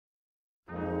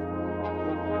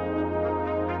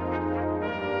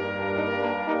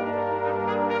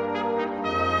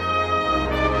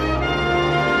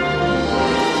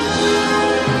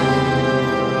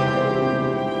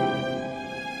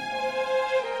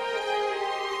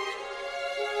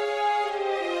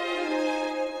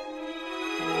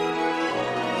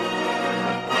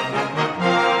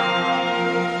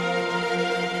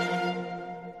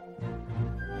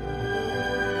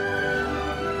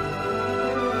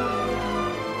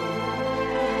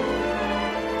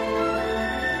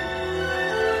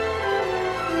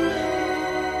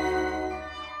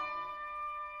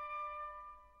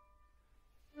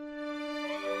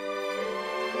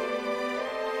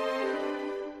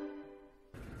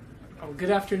Good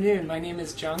afternoon. My name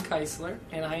is John Keisler,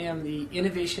 and I am the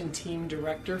Innovation Team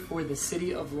Director for the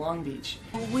City of Long Beach.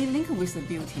 We link with the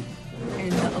beauty,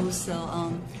 and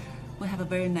also we have a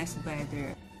very nice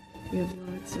weather. We have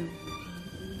lots of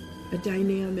a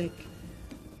dynamic,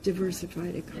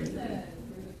 diversified economy.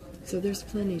 So there's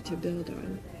plenty to build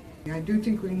on. I do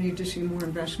think we need to see more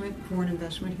investment, foreign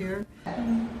investment here.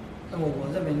 那么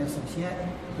我认为呢，首先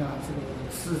这个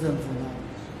市政府呢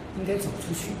应该走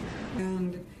出去。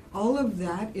 And all of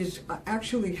that is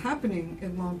actually happening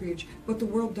in Long Beach, but the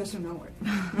world doesn't know it.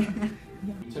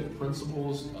 Took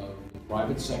principles of the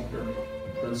private sector,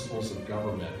 principles of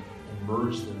government, and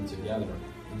merged them together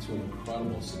into an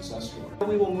incredible success story.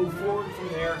 We will move forward from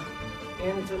there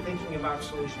into thinking about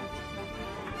solutions.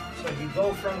 So if you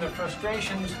go from the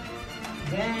frustrations,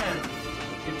 then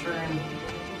you turn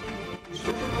to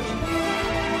solutions.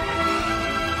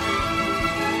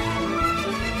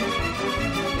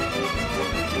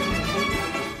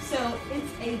 So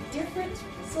it's a different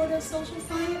sort of social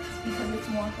science because it's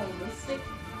more holistic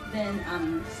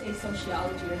than, say,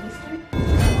 sociology or history.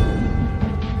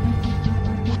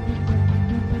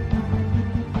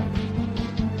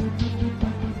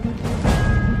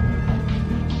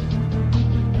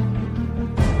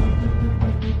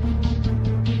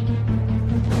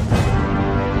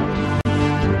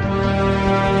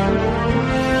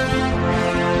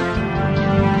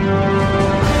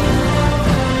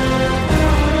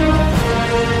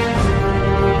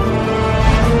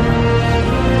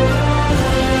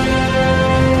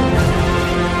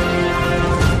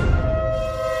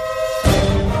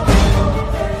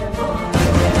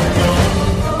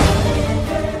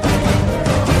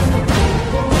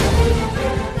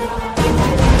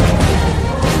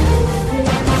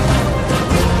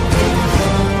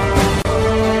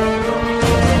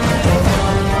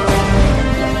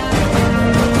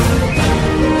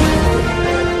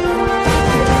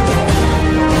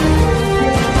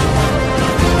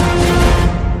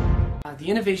 The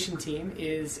Innovation Team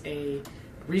is a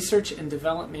research and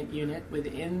development unit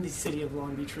within the City of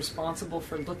Long Beach responsible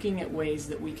for looking at ways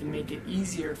that we can make it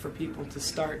easier for people to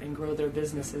start and grow their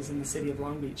businesses in the City of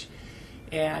Long Beach.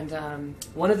 And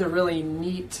one of the really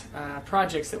neat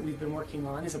projects that we've been working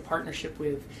on is a partnership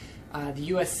with the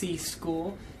USC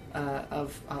School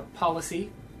of Policy,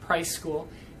 Price School,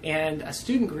 and a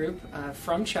student group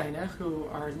from China who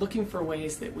are looking for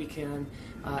ways that we can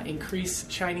increase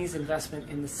Chinese investment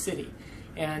in the city.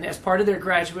 And as part of their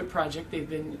graduate project, they've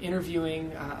been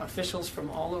interviewing officials from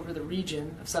all over the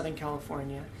region of Southern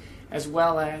California, as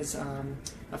well as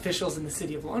officials in the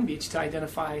city of Long Beach to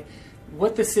identify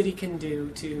what the city can do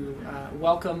to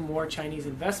welcome more Chinese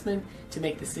investment, to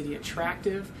make the city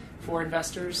attractive for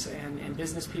investors and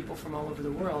business people from all over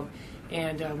the world.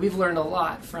 And we've learned a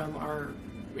lot from our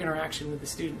interaction with the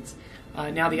students.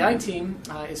 Now the I-Team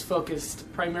is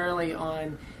focused primarily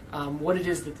on what it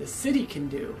is that the city can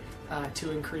do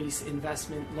to increase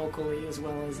investment locally as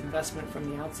well as investment from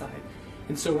the outside.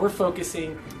 And so we're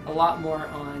focusing a lot more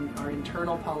on our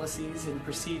internal policies and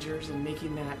procedures and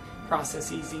making that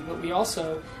process easy, but we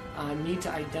also need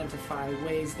to identify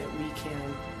ways that we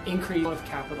can increase of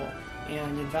capital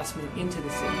and investment into the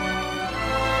city.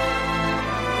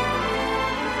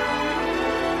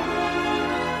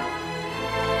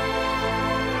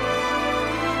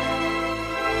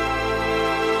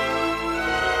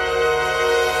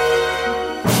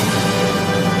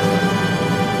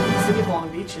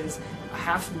 Is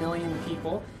 500,000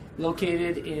 people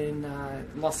located in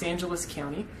Los Angeles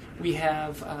County. We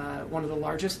have one of the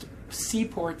largest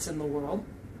seaports in the world,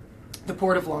 the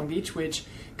Port of Long Beach, which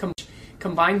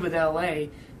combined with LA,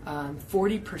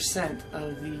 40%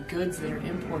 of the goods that are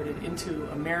imported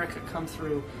into America come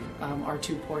through our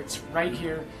two ports right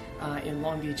here in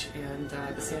Long Beach and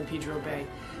the San Pedro Bay.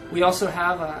 We also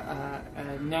have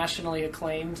a nationally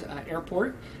acclaimed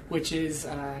airport, which is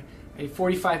a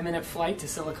 45-minute flight to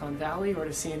Silicon Valley or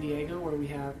to San Diego, where we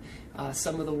have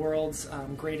some of the world's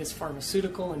greatest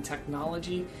pharmaceutical and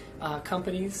technology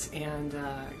companies and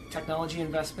technology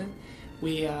investment.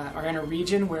 We are in a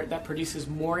region that produces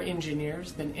more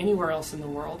engineers than anywhere else in the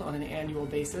world on an annual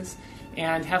basis,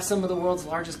 and have some of the world's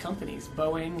largest companies.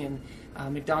 Boeing and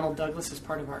McDonnell Douglas as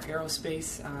part of our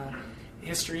aerospace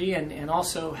history, and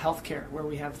also healthcare, where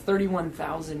we have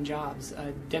 31,000 jobs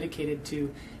dedicated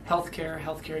to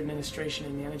healthcare administration,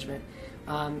 and management.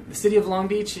 The city of Long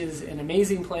Beach is an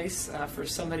amazing place for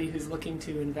somebody who's looking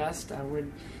to invest.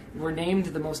 We're named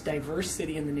the most diverse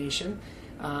city in the nation,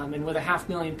 and with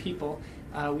 500,000 people,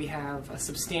 we have a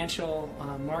substantial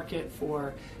market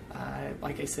for,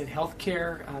 like I said,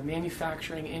 healthcare,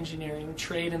 manufacturing, engineering,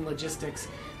 trade and logistics,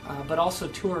 but also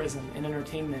tourism and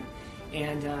entertainment.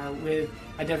 And with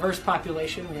a diverse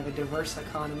population, we have a diverse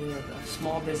economy of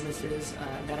small businesses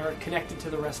that are connected to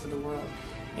the rest of the world.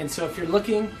 And so if you're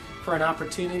looking for an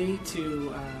opportunity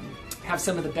to have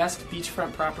some of the best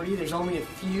beachfront property, there's only a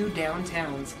few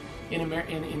downtowns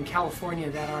in California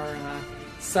that are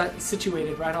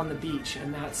situated right on the beach,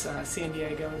 and that's San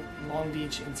Diego, Long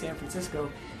Beach, and San Francisco.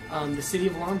 The city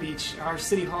of Long Beach, our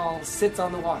city hall sits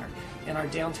on the water, and our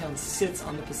downtown sits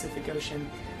on the Pacific Ocean,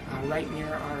 right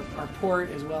near our port,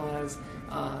 as well as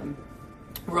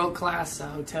world-class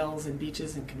hotels and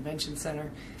beaches and convention center.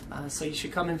 So you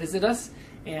should come and visit us,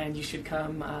 and you should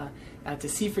come to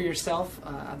see for yourself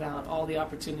about all the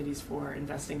opportunities for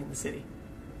investing in the city.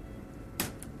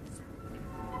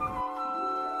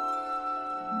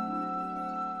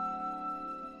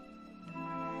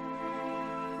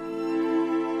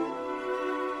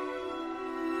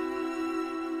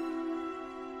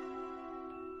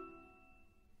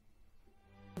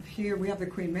 Here we have the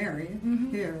Queen Mary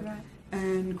here, right.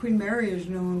 and Queen Mary is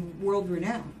known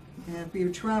world-renowned. If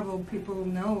you travel, people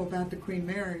know about the Queen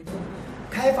Mary.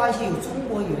 开发一些有中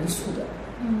国元素的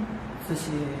这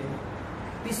些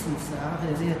business 啊，或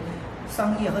者这些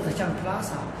商业或者像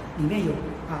Plaza 里面有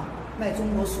卖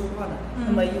中国书画的，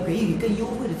那么又给予更优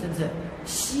惠的政策，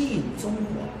吸引中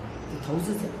国的投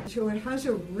资者。 So it has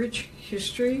a rich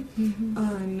history,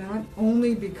 not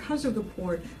only because of the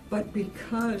port, but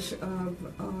because of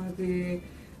the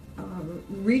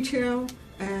retail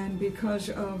and because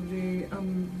of the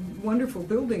wonderful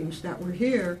buildings that were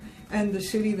here and the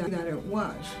city that it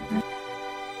was.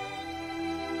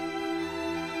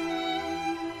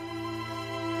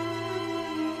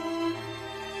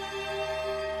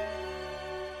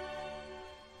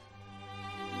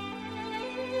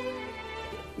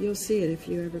 You'll see it if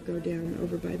you ever go down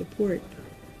over by the port.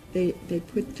 They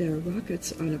put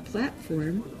rockets on a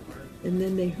platform, and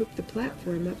then they hook the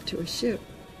platform up to a ship,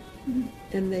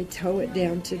 and they tow it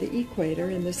down to the equator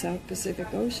in the South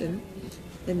Pacific Ocean,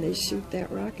 and they shoot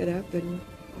that rocket up and,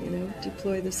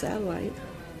 deploy the satellite,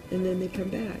 and then they come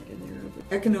back and they're over.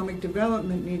 Economic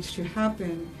development needs to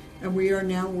happen, and we are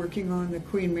now working on the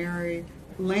Queen Mary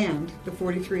land, the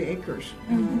 43 acres,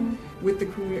 with the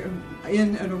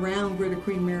in and around where the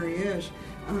Queen Mary is.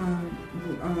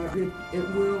 It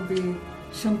will be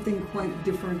something quite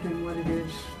different than what it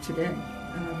is today,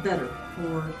 better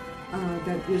for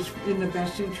that is in the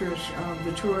best interest of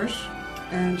the tourists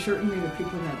and certainly the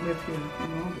people that live here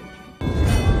in Long Beach.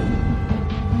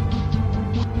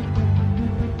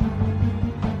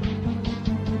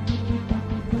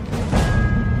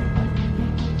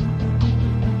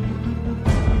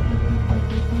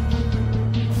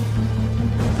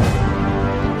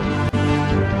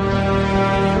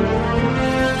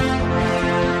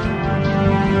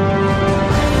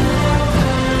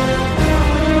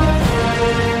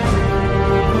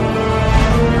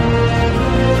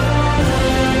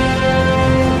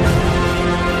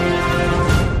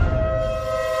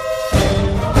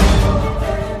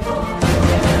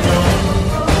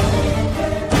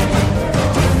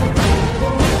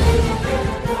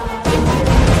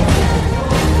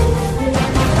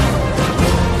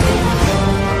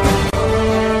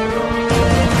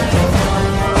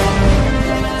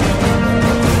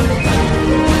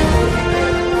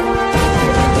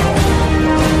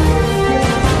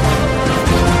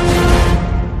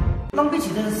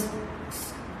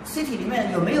 city 里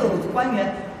面有没有官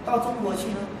员到中国去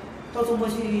呢？到中国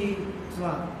去是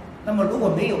吧？那么如果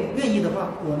没有愿意的话，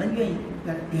我们愿意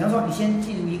来。比方说，你先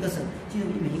进入一个省，进入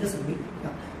每一个省会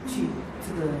去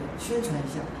这个宣传一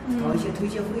下，搞一些推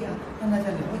介会啊，让大家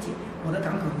了解我的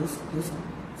港口有什么。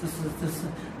这是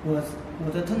我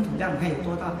的吞吐量，你看有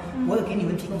多大？我有给你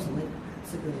们提供什么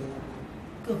这个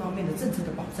各方面的政策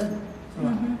的保证，是吧？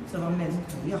这方面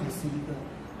主要还是一个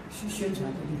宣传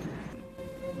的力度。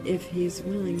If he's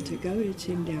willing to go to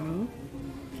Qingdao,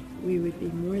 we would be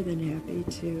more than happy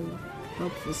to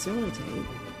help facilitate,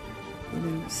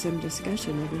 some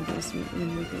discussion of investment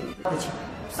when we go.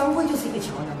 商会就是一个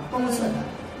桥梁，公共社团，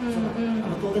是吧？那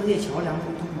么多跟这些桥梁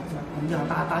沟通嘛，是吧？我们就要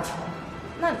搭桥。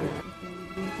那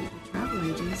travel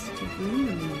agents to bring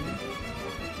them in,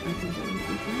 I think it would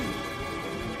be great.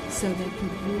 So they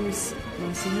could use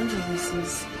Los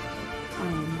Angeles'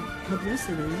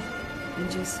 publicity and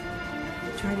just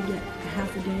try to get half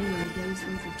a day or a day's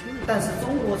worth of tourism. 但是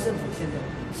中国政府现在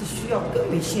是需要更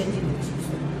为先进的技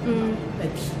术，来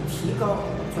提高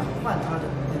转换它的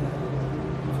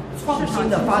创新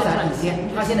的发展理念。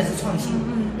它现在是创新，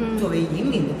作为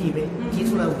引领的地位，提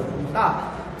出了五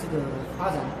大这个发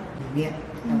展理念。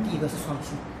第一个是创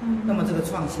新，那么这个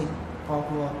创新包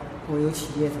括国有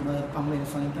企业什么方面的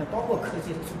双赢，包括科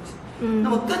技的创新。那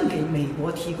么更给美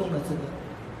国提供了这个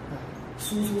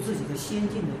输出自己的先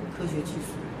进的科学技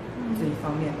术这一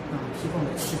方面提供了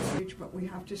契机。 But we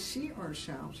have to see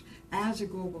ourselves as a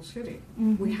global city.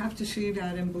 We have to see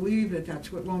that and believe that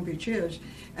that's what Long Beach is,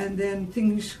 and then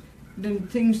things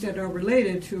that are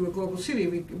related to a global city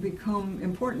become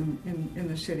important in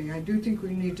the city. I do think we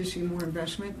need to see more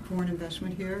investment, foreign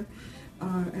investment here,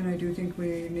 and I do think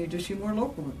we need to see more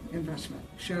local investment.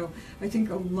 So I think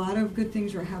a lot of good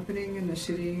things are happening in the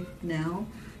city now,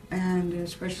 and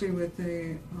especially with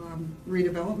the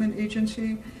redevelopment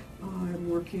agency,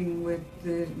 working with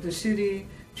the city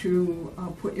to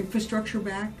put infrastructure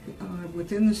back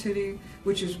within the city,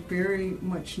 which is very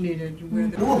much needed.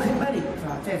 如果 commemorate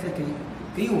在这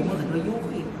给予我们很多优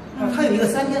惠它有一个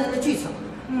3天人的剧场，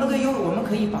那个优惠我们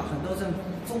可以把很多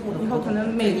中国的活动，以后可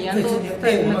能每年都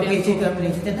对，我们可以这个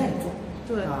在那里做。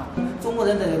对中国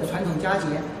人的传统佳节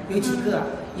有几个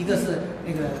一个是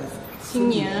那个新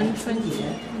年春节，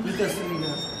一个是那个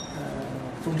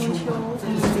中秋嘛，这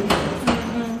是中国的。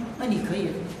那你可以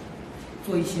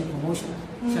做一些 promotion，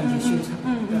 像一些宣传。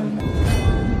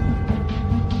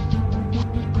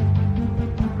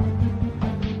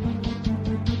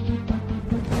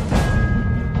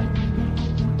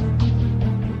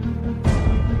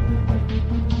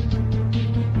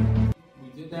We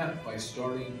did that by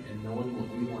starting and knowing what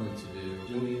we wanted to do,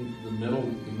 doing the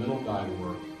middle guide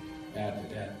work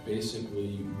at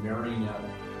basically marrying up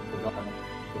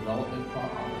development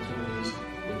opportunities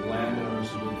with landowners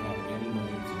who didn't have any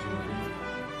money to do anything.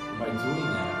 And by doing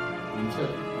that, we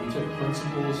took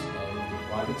principles of the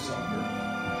private sector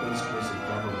and principles of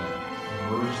government and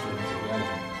merged them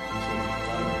together into an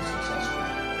incredibly successful.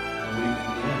 And we, in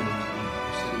the end,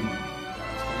 the city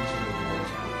 22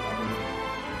 awards for government,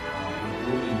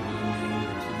 including being named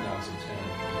in 2010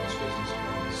 the best business in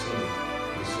the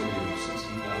city of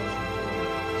 60,000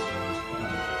 more customers.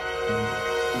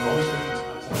 We've always taken this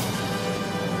concept.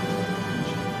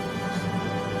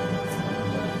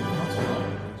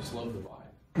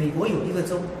 美国有一个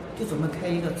州就准备开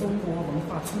一个中国文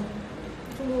化村，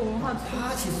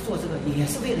他其实做这个也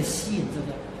是为了吸引这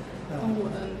个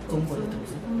中国的投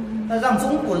资，那让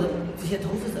中国的这些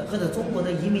投资者或者中国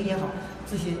的移民也好，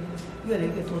这些越来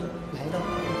越多的来到。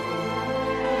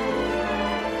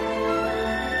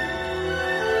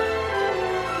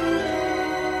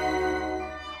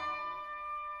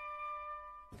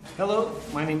Hello,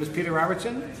 my name is Peter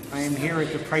Robertson. I am here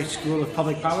at the Price School of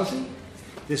Public Policy.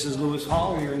 This is Lewis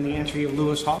Hall. We are in the entry of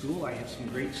Lewis Hall School. I have some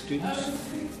great students,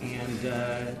 and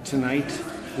tonight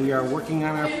we are working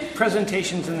on our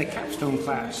presentations in the capstone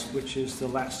class, which is the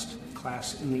last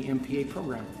class in the MPA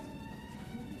program.